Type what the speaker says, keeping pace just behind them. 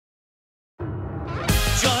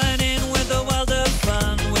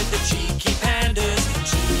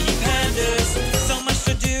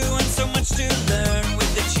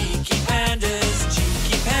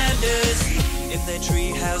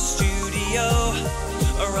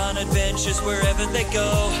adventures wherever they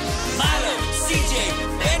go. Milo, CJ,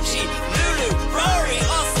 Benji, Lulu, Rory,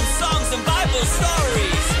 awesome songs and Bible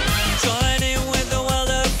stories. Join in with the world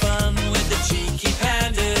of fun with the Cheeky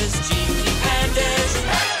Pandas, Cheeky Pandas.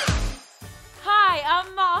 Hi,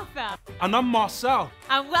 I'm Martha. And I'm Marcel.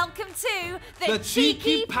 And welcome to The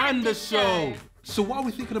Cheeky Panda Show. So what are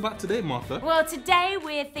we thinking about today, Martha? Well, today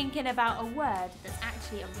we're thinking about a word that's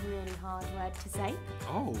actually a really hard word to say.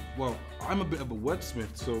 Oh, well, I'm a bit of a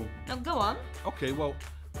wordsmith, so... Oh, go on. Okay, well,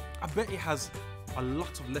 I bet it has a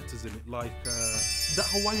lot of letters in it, like that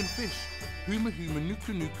Hawaiian fish. Huma huma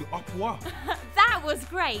nuku nuku apua. That was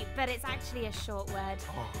great, but it's actually a short word.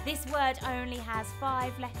 Oh. This word only has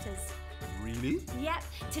 5 letters. Really? Yep.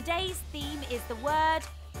 Today's theme is the word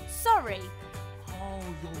sorry. Oh,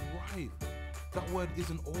 you're right. That word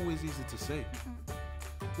isn't always easy to say.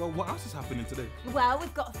 Well, what else is happening today? Well,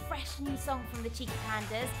 we've got a fresh new song from the Cheeky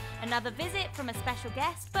Pandas, another visit from a special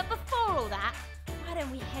guest, but before all that, why don't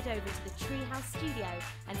we head over to the treehouse studio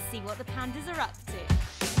and see what the pandas are up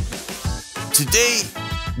to? Today,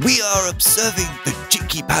 we are observing the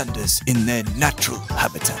Cheeky Pandas in their natural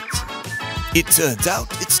habitat. It turns out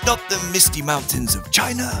it's not the misty mountains of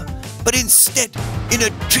China, but instead in a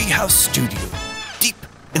treehouse studio, deep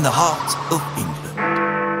in the heart of England.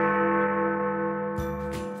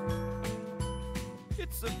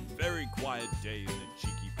 It's a very quiet day in the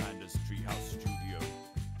Cheeky Pandas treehouse studio.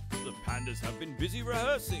 The pandas have been busy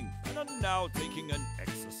rehearsing and are now taking an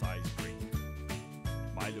exercise break.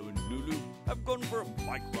 Milo and Lulu have gone for a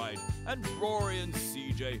bike ride, and Rory and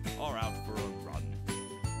CJ are out for a run.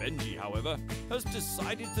 Benji, however, has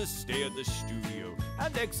decided to stay at the studio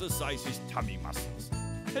and exercise his tummy muscles.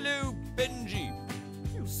 Hello, Benji.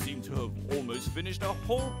 You seem to have almost finished a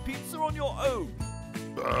whole pizza on your own.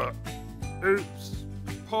 Oops.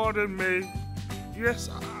 Pardon me. Yes,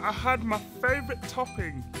 I had my favourite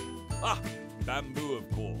topping. Ah, bamboo, of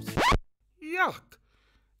course. Yuck.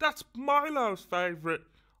 That's Milo's favourite.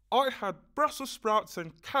 I had Brussels sprouts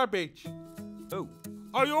and cabbage. Oh.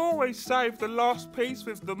 I always save the last piece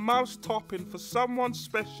with the mouse topping for someone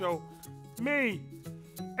special. Me.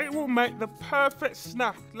 It will make the perfect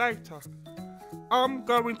snack later. I'm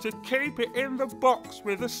going to keep it in the box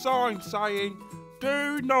with a sign saying,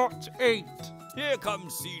 "Do not eat." Here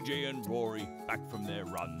comes CJ and Rory back from their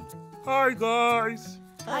run. Hi guys.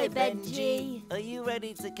 Hi, Benji. Are you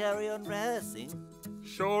ready to carry on rehearsing?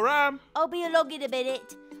 Sure am. I'll be along in a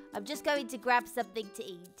minute. I'm just going to grab something to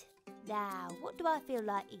eat. Now, what do I feel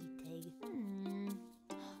like eating?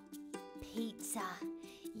 Pizza.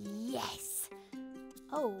 Yes.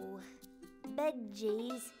 Oh,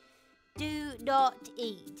 Benji's do not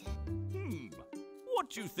eat. What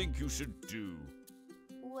do you think you should do?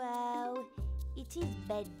 Well, it is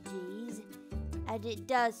Benji's, and it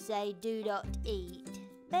does say do not eat.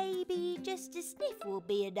 Maybe just a sniff will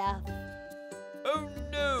be enough. Oh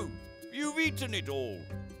no! You've eaten it all!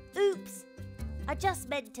 Oops! I just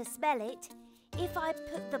meant to smell it. If I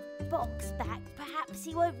put the box back, perhaps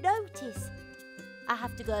he won't notice. I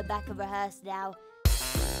have to go back and rehearse now.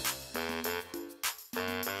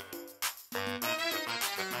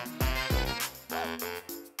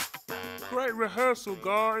 Great rehearsal,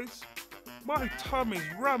 guys. My tummy's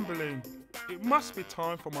rumbling. It must be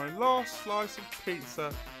time for my last slice of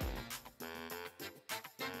pizza.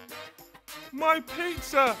 My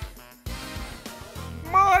pizza!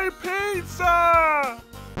 My pizza!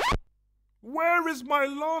 Where is my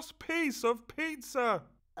last piece of pizza?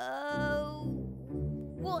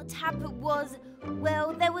 What happened was,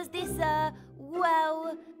 well, there was this,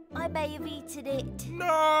 well, I may have eaten it.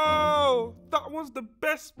 No! That was the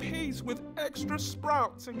best piece with extra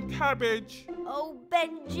sprouts and cabbage. Oh,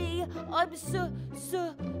 Benji, I'm so.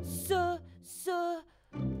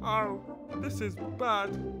 Oh, this is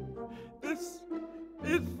bad. This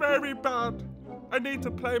is very bad. I need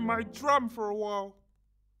to play my drum for a while.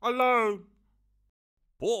 Alone.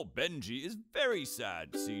 Poor Benji is very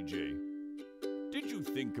sad, CJ. Did you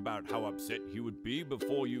think about how upset he would be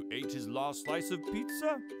before you ate his last slice of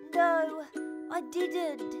pizza? No, I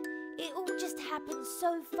didn't. It all just happened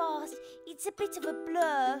so fast. It's a bit of a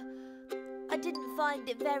blur. I didn't find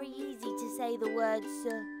it very easy to say the word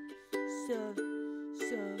sir.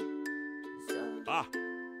 Ah,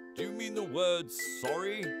 do you mean the word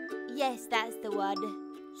sorry? Yes, that's the one.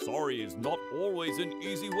 Sorry is not always an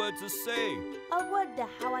easy word to say. I wonder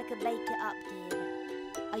how I can make it up to him.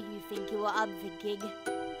 Are you thinking what I'm thinking?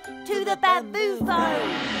 To the bamboo phone!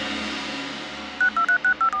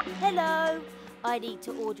 Hello! I need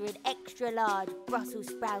to order an extra large Brussels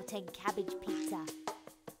sprout and cabbage pizza.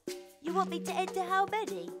 You want me to enter how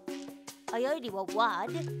many? I only want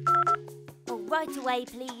one. Oh, right away,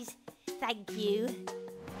 please. Thank you.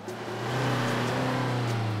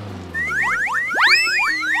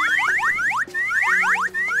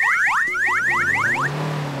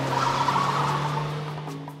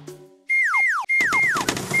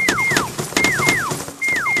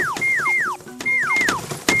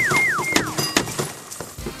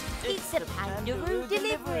 It's a Pandaroo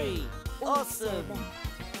delivery. Awesome.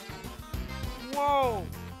 Whoa!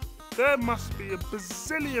 There must be a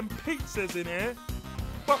bazillion pizzas in here.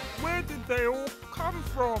 But where did they all come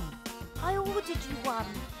from? I ordered you one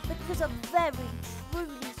because I'm very,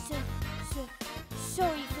 truly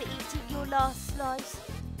sorry for eating your last slice.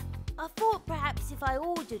 I thought perhaps if I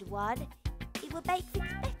ordered one, it would make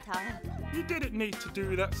things better. You didn't need to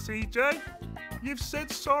do that, CJ. You've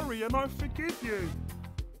said sorry and I forgive you.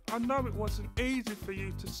 I know it wasn't easy for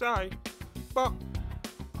you to say, but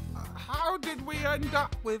how did we end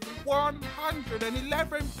up with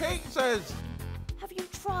 111 pizzas? Have you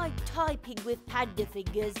tried typing with panda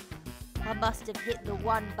fingers? I must have hit the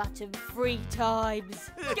one button 3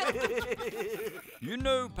 times. You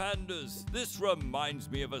know, Pandas, this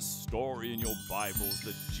reminds me of a story in your Bibles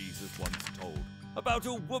that Jesus once told about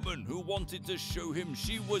a woman who wanted to show him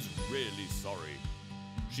she was really sorry.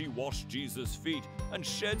 She washed Jesus' feet and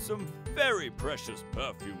shared some very precious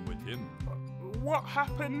perfume with him. What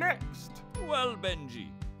happened next? Well, Benji,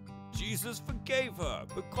 Jesus forgave her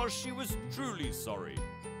because she was truly sorry,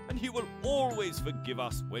 and he will always forgive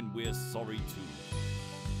us when we're sorry too.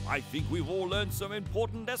 I think we've all learned some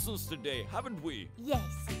important lessons today, haven't we? Yes,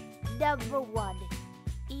 number 1.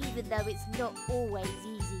 Even though it's not always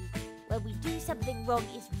easy, when we do something wrong,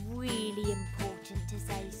 it's really important to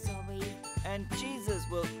say sorry. And Jesus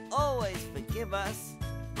will always forgive us.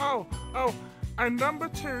 Oh, and number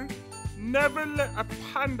 2, never let a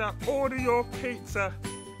panda order your pizza.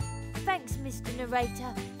 Thanks, Mr.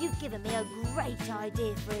 Narrator. You've given me a great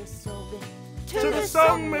idea for a song. To the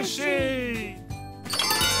song machine!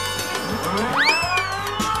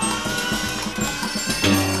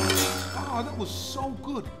 Oh, that was so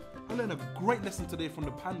good. I learned a great lesson today from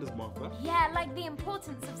the pandas, Martha. Yeah, like the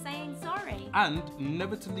importance of saying sorry. And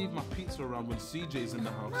never to leave my pizza around when CJ's in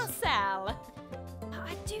the house. Marcel,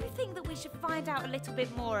 I do think that we should find out a little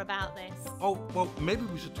bit more about this. Oh, well, maybe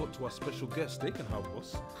we should talk to our special guests. They can help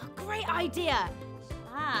us. Great idea.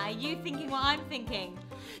 Ah, you thinking what I'm thinking.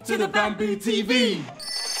 To the Bamboo TV!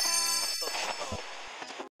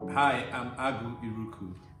 Hi, I'm Agu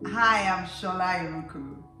Irukwu. Hi, I'm Sola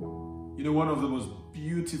Irukwu. You know, one of the most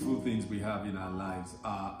beautiful things we have in our lives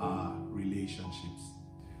are our relationships.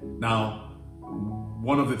 Now,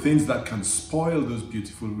 one of the things that can spoil those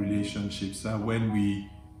beautiful relationships are when we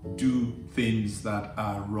do things that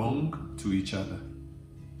are wrong to each other.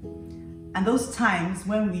 And those times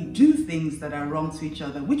when we do things that are wrong to each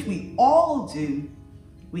other, which we all do,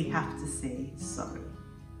 we have to say sorry.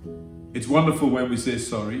 It's wonderful when we say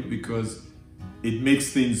sorry because it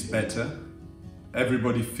makes things better.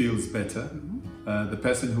 Everybody feels better. The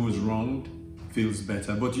person who is wronged feels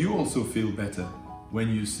better, but you also feel better when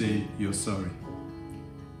you say you're sorry.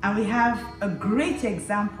 And we have a great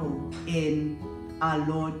example in our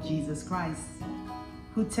Lord Jesus Christ,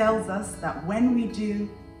 who tells us that when we do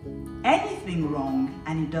anything wrong,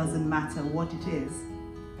 and it doesn't matter what it is,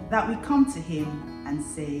 that we come to him and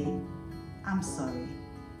say, I'm sorry,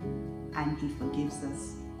 and he forgives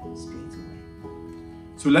us straight away.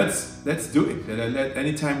 So let's do it.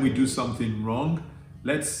 Anytime we do something wrong,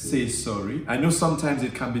 let's say sorry. I know sometimes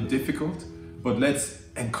it can be difficult, but let's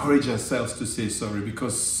encourage ourselves to say sorry,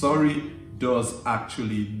 because sorry does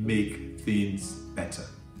actually make things better.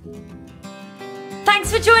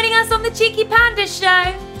 Thanks for joining us on the Cheeky Panda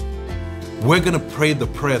Show. We're going to pray the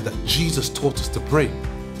prayer that Jesus taught us to pray,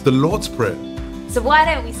 the Lord's Prayer. So why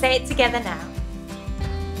don't we say it together now?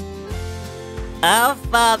 Our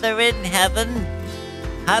Father in heaven,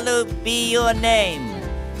 hallowed be your name.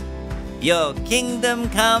 Your kingdom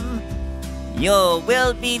come, your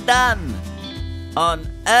will be done, on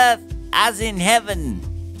earth as in heaven.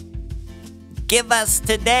 Give us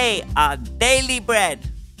today our daily bread,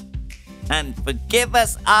 and forgive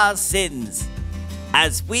us our sins,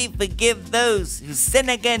 as we forgive those who sin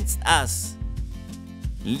against us.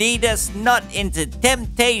 Lead us not into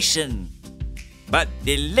temptation, but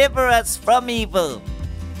deliver us from evil.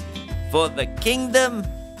 For the kingdom,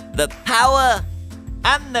 the power,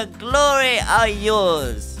 and the glory are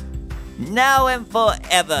yours, now and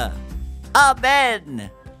forever. Amen.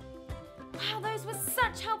 Wow, those were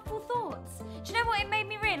such helpful thoughts. Do you know what it made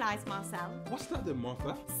me realise, Marcel? What's that then,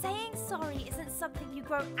 Martha? Saying sorry isn't something you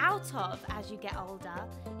grow out of as you get older.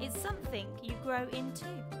 It's something you grow into.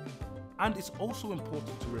 And it's also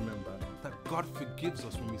important to remember that God forgives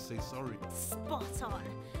us when we say sorry. Spot on.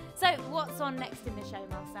 So, what's on next in the show,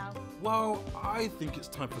 Marcel? Well, I think it's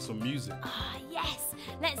time for some music. Ah, yes.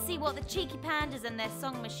 Let's see what the Cheeky Pandas and their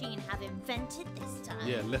song machine have invented this time.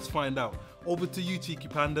 Yeah, let's find out. Over to you, Cheeky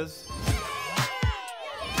Pandas.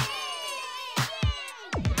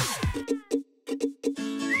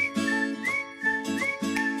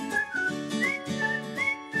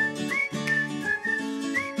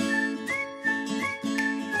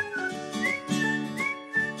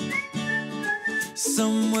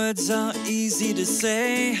 Some words are easy to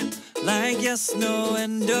say, like yes, no,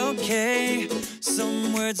 and okay.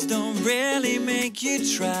 Some words don't really make you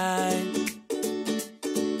try.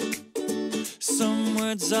 Some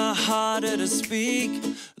words are harder to speak,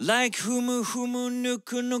 like humu humu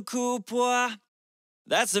nuku nuku poa.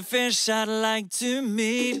 That's a fish I'd like to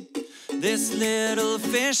meet. This little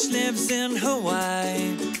fish lives in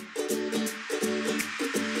Hawaii.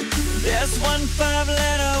 There's one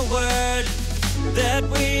 5-letter word that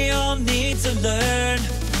we all need to learn.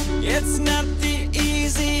 It's not the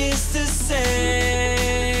easiest to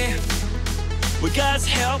say. With God's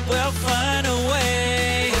help, we'll find a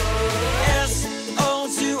way.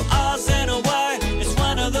 S-O-2-R's and a Y. It's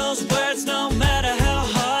one of those words, no matter how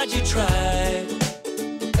hard you try.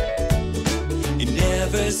 It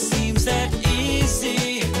never seems that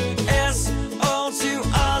easy.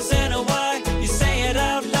 S-O-2-R's and a Y. You say it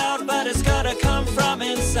out loud, but it's gotta come from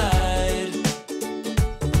inside.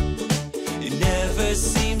 It never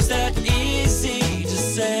seems that easy to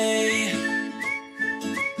say.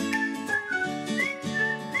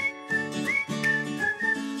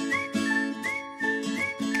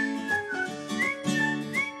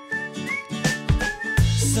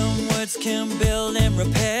 Some words can build and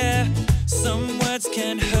repair. Some words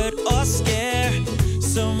can hurt or scare.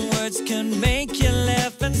 Some words can make you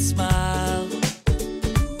laugh and smile.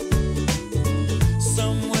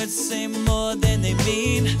 Some words say more than they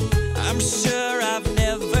mean. I'm sure I've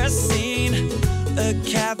never seen a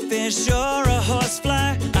catfish or a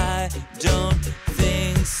horsefly. I don't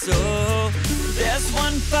think so. There's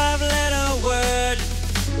one 5-letter word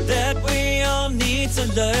that we all need to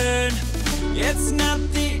learn. It's not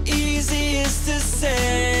the easiest to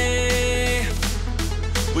say.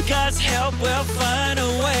 With God's help, we'll find a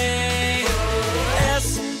way.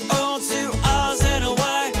 S-O-2-R's and a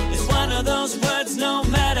Y. It's one of those words, no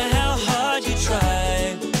matter how hard you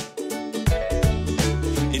try.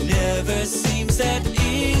 It never seems that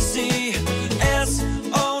easy.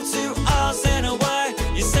 S-O-2-R's and a Y.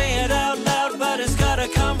 You say it out loud, but it's gotta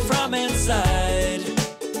come from inside.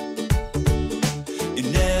 It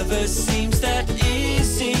never seems that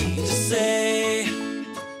easy to say.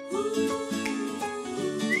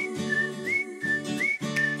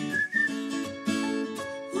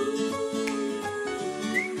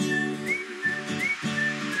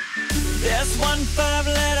 There's one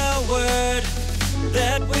 5-letter word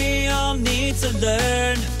that we all need to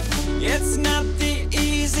learn. It's not the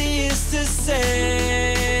easiest to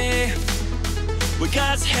say. With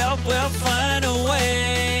God's help, we'll find a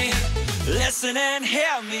way. Listen and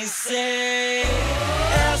hear me say.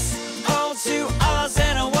 S-O-2-R's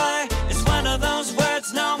and a Y. It's one of those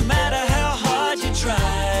words, no matter how hard you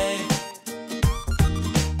try.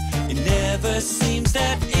 It never seems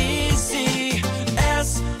that easy.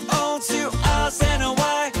 S-O-2-R's and a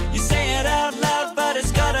Y. You say it out loud, but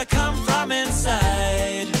it's gotta come from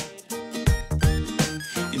inside.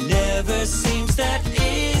 It never seems that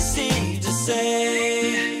easy to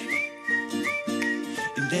say.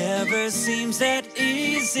 It never seems that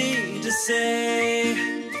easy to say.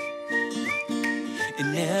 It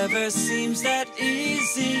never seems that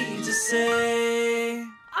easy to say.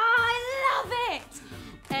 I love it!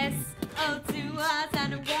 S-O-2-R's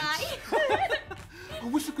and a Y. I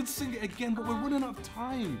wish we could sing it again, but we're running out of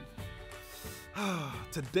time.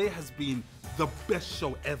 Today has been the best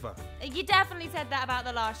show ever. You definitely said that about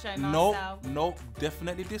the last show, Marcel. No,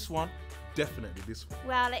 definitely this one. Definitely this one.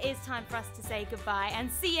 Well, it is time for us to say goodbye and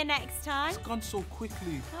see you next time. It's gone so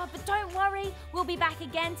quickly. Oh, but don't worry, we'll be back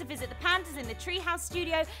again to visit the Pandas in the treehouse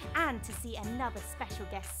studio and to see another special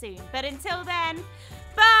guest soon. But until then,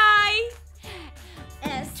 bye!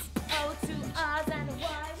 S-O-2-R's and a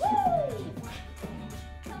Y. Woo!